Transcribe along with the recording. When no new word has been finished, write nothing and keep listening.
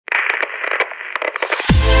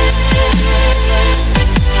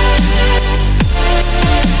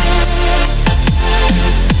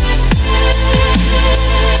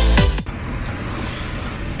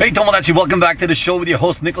Hey tomodachi, welcome back to the show with your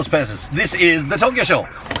host Nicholas Pettas. This is the Tokyo Show.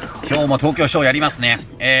 今日も東京ショーやりますね。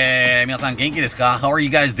皆さん元気ですか? How are you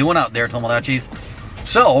guys doing out there, tomodachis?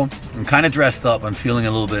 So, I'm kind of dressed up. I'm feeling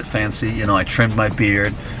a little bit fancy. You know, I trimmed my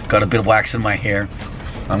beard, got a bit of wax in my hair.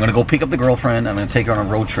 I'm gonna go pick up the girlfriend. I'm gonna take her on a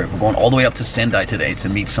road trip. We're going all the way up to Sendai today to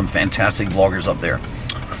meet some fantastic vloggers up there.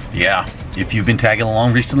 Yeah, if you've been tagging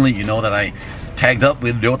along recently, you know that I tagged up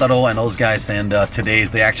with Ryotaro and those guys, and today's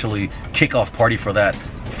the actually kickoff party for that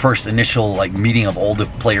first initial like meeting of all the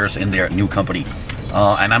players in their new company.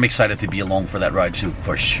 And I'm excited to be along for that ride too,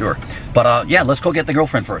 for sure. But yeah, let's go get the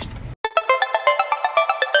girlfriend first.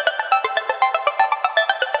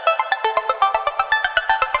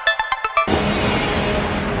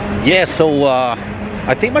 Yeah, so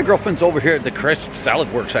I think my girlfriend's over here at the Crisp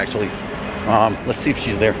Salad Works actually. Let's see if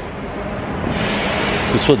she's there.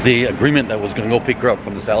 This was the agreement that was gonna go pick her up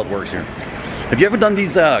from the Salad Works here. Have you ever done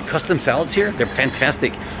these custom salads here? They're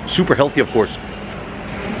fantastic, super healthy of course.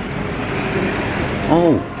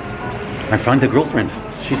 Oh, I found the girlfriend.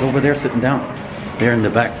 She's over there sitting down, there in the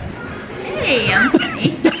back. Hey, I'm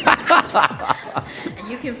Tenny. And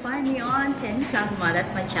you can find me on Tenny Sanma,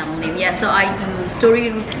 that's my channel name. Yeah, so I do story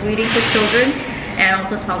reading for children and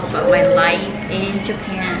also talk about my life in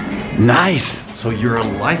Japan. Nice! So you're a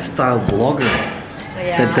lifestyle blogger.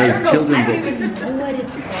 Yeah, That I don't even know what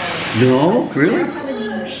it's called. No?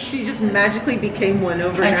 Really? She just magically became one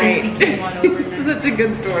overnight. I just became one overnight. This is such a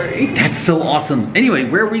good story. That's so awesome. Anyway,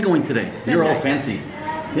 where are we going today? You're all fancy.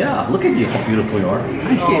 Yeah, look at you, how beautiful you are.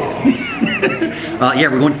 Thank you. Yeah,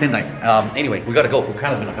 we're going to Sendai. Anyway, we gotta go. We're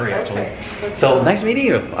kind of in a hurry actually. So nice meeting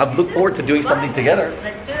you. I look forward to doing something together.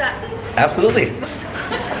 Let's do that. Absolutely.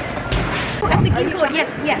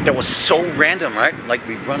 Yes. That was so random, right? Like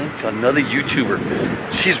we run into another YouTuber.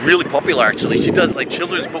 She's really popular actually. She does like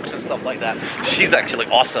children's books and stuff like that. She's actually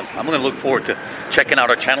awesome. I'm gonna look forward to checking out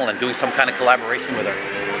her channel and doing some kind of collaboration with her.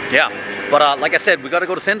 Yeah, but like I said, we gotta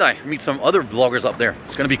go to Sendai, meet some other vloggers up there.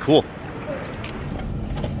 It's gonna be cool.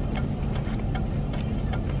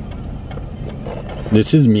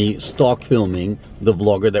 This is me stock filming the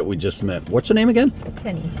vlogger that we just met. What's her name again?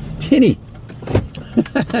 Tenny. Tinny.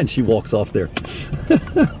 And she walks off there.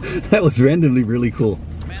 That was randomly really cool.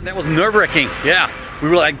 Man, that was nerve-wracking. Yeah, we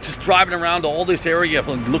were like just driving around all this area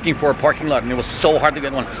looking for a parking lot, and it was so hard to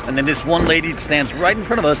get one. And then this one lady stands right in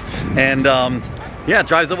front of us and yeah,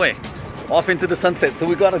 drives away off into the sunset. So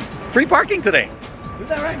we got a free parking today. Is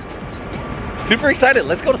that right? Super excited.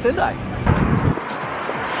 Let's go to Sendai.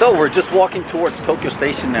 So we're just walking towards Tokyo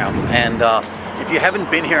Station now, and if you haven't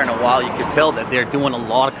been here in a while, you can tell that they're doing a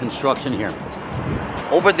lot of construction here.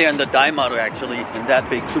 Over there in the Daimaru, actually, in that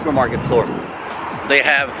big supermarket floor, they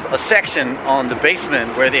have a section on the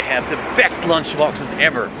basement where they have the best lunch boxes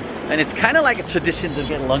ever. And it's kind of like a tradition to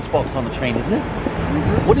get a lunchbox on the train, isn't it?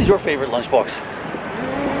 Mm-hmm. What is your favorite lunchbox?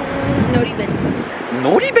 Nori bento.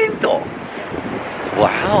 Nori bento?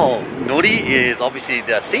 Wow, nori is obviously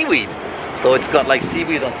the seaweed. So it's got like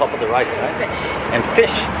seaweed on top of the rice, right? Fish. And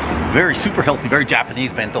fish. Very super healthy, very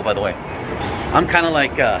Japanese bento, by the way. I'm kind of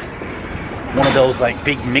like one of those like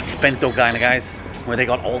big mixed bento kind of guys where they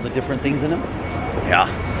got all the different things in them. Yeah,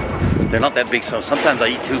 they're not that big, so sometimes I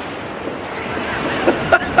eat two.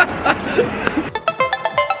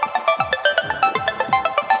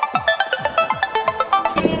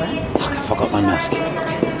 Fuck, I forgot my mask.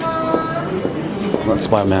 Let's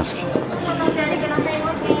buy a mask.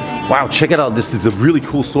 Wow, check it out. This is a really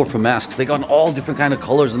cool store for masks. They got all different kind of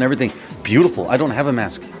colors and everything. Beautiful. I don't have a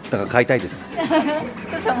mask. だから買いたいです。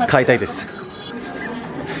買いたいです。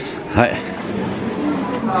はい。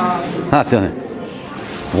あ、すいません。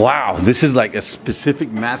Wow, this is like a specific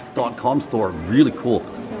mask.com store. Really cool.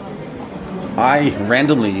 I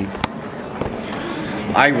randomly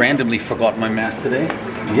forgot my mask today.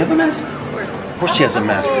 Do you have a mask? Of course she has a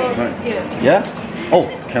mask. Right. Yeah? Oh,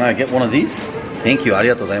 can I get one of these? Thank you. あり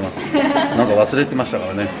がとうございます。なんか忘れてましたか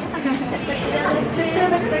らね。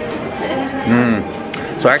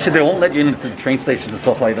So actually they won't let you into the train station and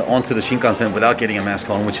stuff like that onto the Shinkansen without getting a mask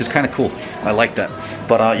on, which is kind of cool. I like that.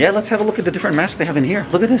 But yeah, let's have a look at the different masks they have in here.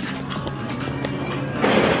 Look at this.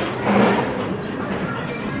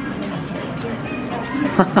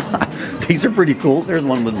 These are pretty cool. There's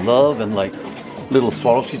one with love and like little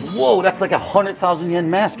Swarovski. Whoa, that's like 100,000 yen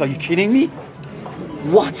mask. Are you kidding me?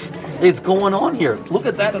 What is going on here? Look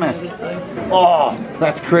at that mask. Oh,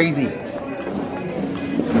 that's crazy.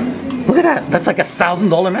 Look at that. That's like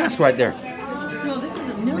 $1,000 mask right there. No, this is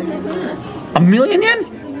 $1 million. $1 million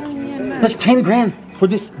yen? That's 10 grand for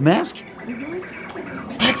this mask?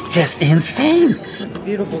 That's just insane. It's a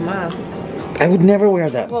beautiful mask. I would never wear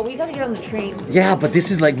that. Well, we gotta get on the train. Yeah, but this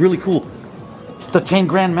is like really cool. The 10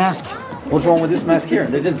 grand mask. What's wrong with this mask here?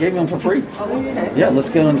 They just gave me one for free. Yeah, let's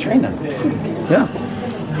get on the train then. Yeah.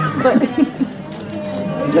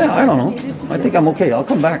 Yeah, I don't know. I think I'm okay. I'll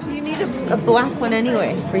come back. You need a black one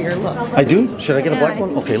anyway for your look. I do? Should I get a black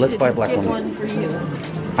one? Okay, let's buy a black Get one. one for you.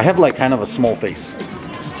 I have like kind of a small face.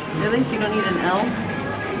 Really? So you don't need an L?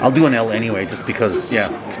 I'll do an L anyway, just because, yeah.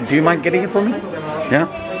 Do you mind getting it for me? Yeah?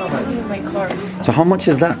 I'll give you my card. So how much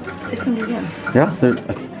is that? 600 yen. Yeah?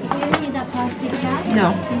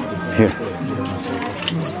 No. Here.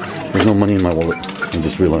 There's no money in my wallet. I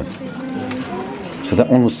just realized. So that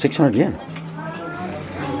one was 600 yen.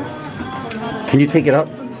 Can you take it out?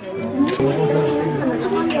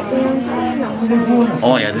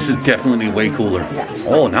 Oh yeah, this is definitely way cooler.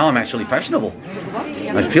 Oh, now I'm actually fashionable.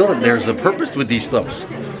 I feel that there's a purpose with these stuffs.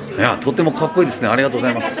 Yeah, とてもかっこいいですね。ありがとうご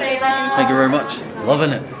ざいます。Thank you very much.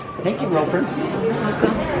 Loving it. Thank you, girlfriend.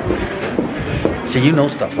 So you know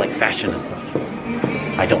stuff like fashion and stuff.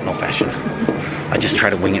 I don't know fashion. I just try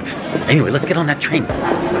to wing it. Anyway, let's get on that train.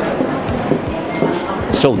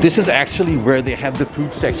 So this is actually where they have the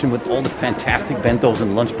food section with all the fantastic bentos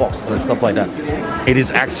and lunch boxes and stuff like that. It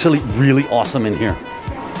is actually really awesome in here.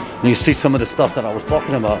 And you see some of the stuff that I was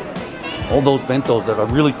talking about. All those bentos that are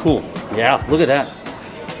really cool. Yeah, look at that.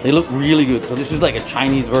 They look really good. So this is like a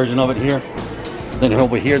Chinese version of it here. Then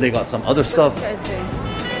over here they got some other stuff.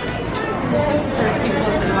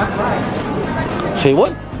 Say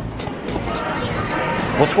what?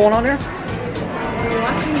 What's going on there?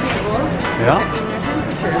 Yeah?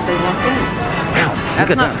 Wow,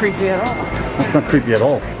 That's not creepy at all. That's not creepy at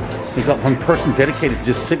all. They got one person dedicated to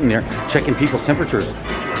just sitting there checking people's temperatures.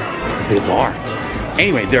 Bizarre.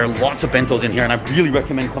 Anyway, there are lots of bentos in here, and I really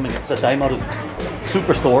recommend coming to the Daimaru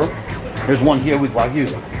Superstore. There's one here with Wagyu.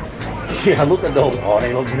 Yeah, look at those. Oh,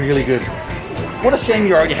 they look really good. What a shame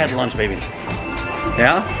you already had lunch, baby.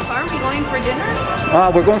 Yeah? Are we going for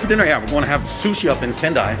dinner? We're going for dinner, yeah. We're going to have sushi up in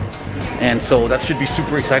Sendai. And so that should be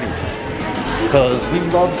super exciting. Because we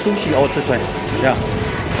love sushi. Oh, it's this way. Yeah.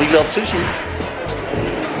 We love sushi.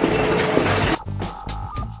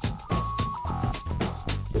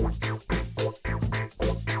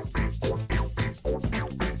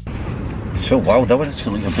 So, wow, that was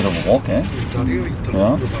actually a bit of a walk, eh?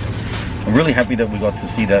 Yeah. I'm really happy that we got to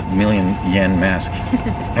see that million-yen mask.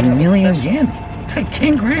 A million yen? It's like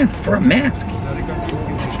 10 grand for a mask.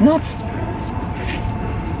 That's nuts.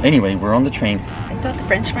 Anyway, we're on the train. I thought the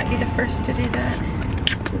French might be the first to do that.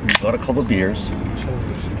 We got a couple of beers.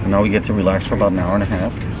 And now we get to relax for about an hour and a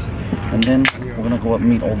half. And then we're gonna go up and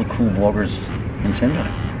meet all the cool vloggers in Sendai.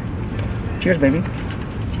 Cheers, baby.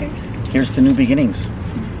 Cheers. Here's to new beginnings.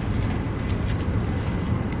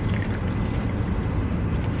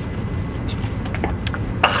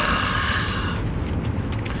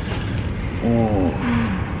 Oh,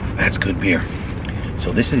 that's good beer.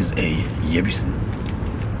 So this is a Yebisu.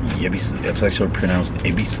 Yebisu. That's actually pronounced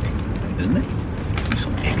Ebisu, isn't it?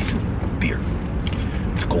 Some Ebisu beer.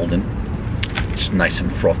 It's golden. It's nice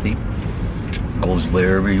and frothy. Goes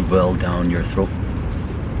very well down your throat.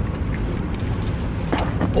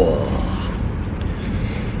 Oh,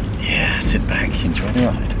 yeah. Sit back, enjoy the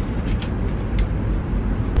ride.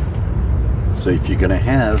 So if you're gonna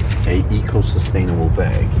have a eco-sustainable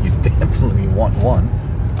bag, you definitely want one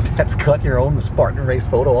that's got your own Spartan race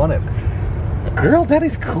photo on it. Girl, that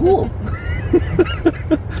is cool.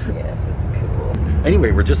 Yes, it's cool.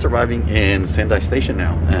 Anyway, we're just arriving in Sendai Station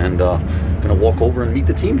now, and gonna walk over and meet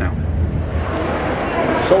the team now.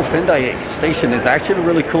 So Sendai Station is actually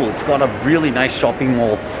really cool. It's got a really nice shopping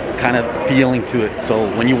mall kind of feeling to it. So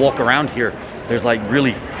when you walk around here, there's like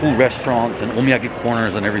really cool restaurants and omiyage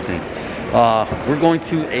corners and everything. We're going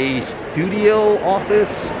to a studio office,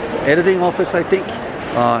 editing office, I think.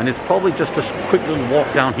 And it's probably just a quick little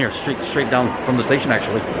walk down here, straight down from the station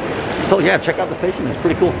actually. So yeah, check out the station, it's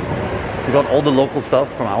pretty cool. We got all the local stuff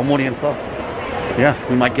from Aomori and stuff. Yeah,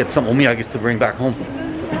 we might get some omiyages to bring back home.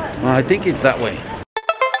 I think it's that way.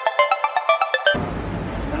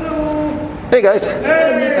 Hey guys!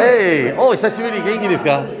 Hey! Oh, 久しぶり、元気です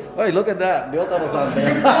か? Hey, look at that, Ryotaro-san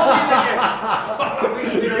there.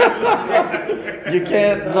 You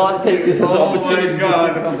can't not take this as an opportunity to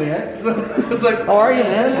say something, eh? How are you,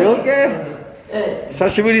 man? You okay? 久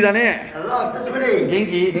しぶりだね。Hello, 久しぶり。元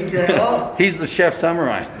気? 元気だよ。 He's the chef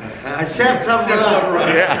samurai. Chef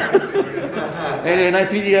Samurai. Yeah. Anyway, nice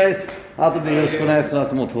to meet you guys. 後でよろしくお願いしま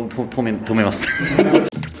す。もう止めます。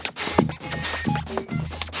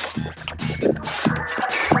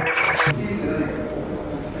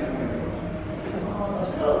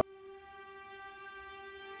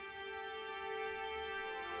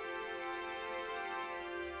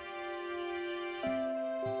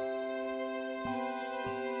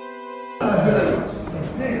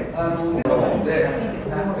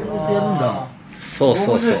So.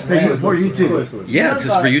 For YouTube. Yeah, this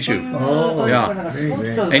is for YouTube. Oh, Yeah. very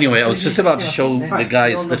great. Anyway, I was just about to show the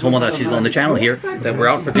guys, the Tomodachis on the channel here, that we're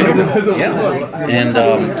out for dinner. Yeah. And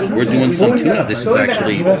we're doing some tuna. This is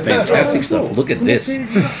actually fantastic stuff. Look at this.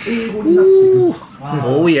 Ooh.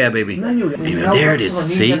 Oh yeah, baby. Anyway, there it is.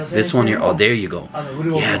 See? This one here. Oh, there you go.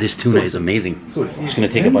 Yeah, this tuna is amazing. I'm just going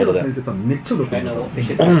to take a bite of that.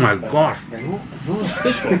 Oh my gosh.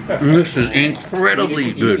 This is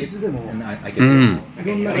incredibly good.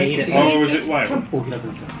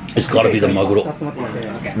 It's got to be the maguro.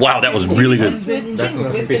 Wow, that was really good.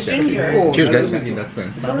 Cheers, guys.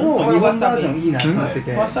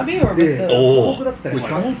 Oh,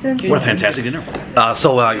 what a fantastic dinner.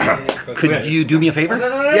 Could you do me a favor?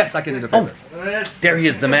 Yes, I can do the favor. Oh, there he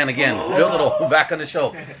is, the man again. Bill, back on the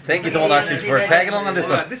show. Thank you, Tomodachis, for tagging along on this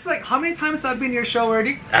one. This is like, how many times I've been in your show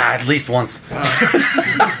already? At least once.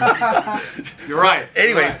 You're right.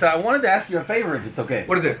 Anyway, so I wanted to ask you a favor, if it's okay.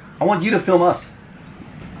 What is it? I want you to film us.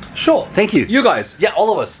 Sure. Thank you. You guys. Yeah,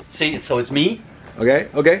 all of us. See, so it's me, Okay,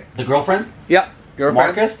 okay. the girlfriend, Yeah. Your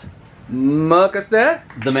Marcus, Marcus there?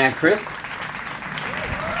 the man Chris.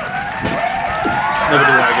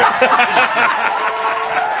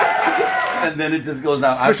 And then it just goes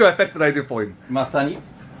down. Special effect that I do for him. Mastani.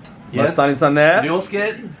 Mastani-san there.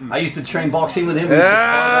 Ryosuke. I used to train boxing with him. We used to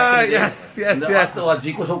spar back in the day. Yes, yes, で yes. あとは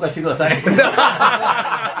自己紹介してください。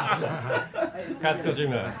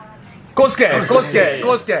コウスケ、コウスケ、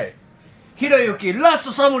コウスケ。ひろゆき、ラス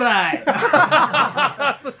トサムライ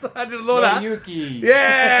I didn't know that.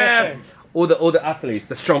 Yes. All the athletes,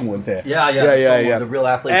 the strong ones here. Yeah, the real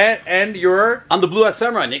athletes. And you're. I'm the Blue-Eyed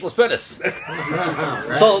Samurai, Nicholas Pettas.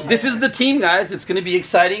 So this is the team, guys. It's going to be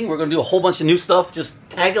exciting. We're going to do a whole bunch of new stuff. Just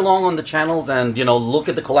tag along on the channels and, you know, look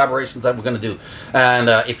at the collaborations that we're going to do. And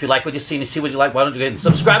if you like what you see and you see what you like, why don't you go ahead and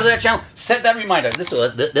subscribe to that channel? Set that reminder. This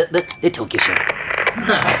was the Tokyo Show.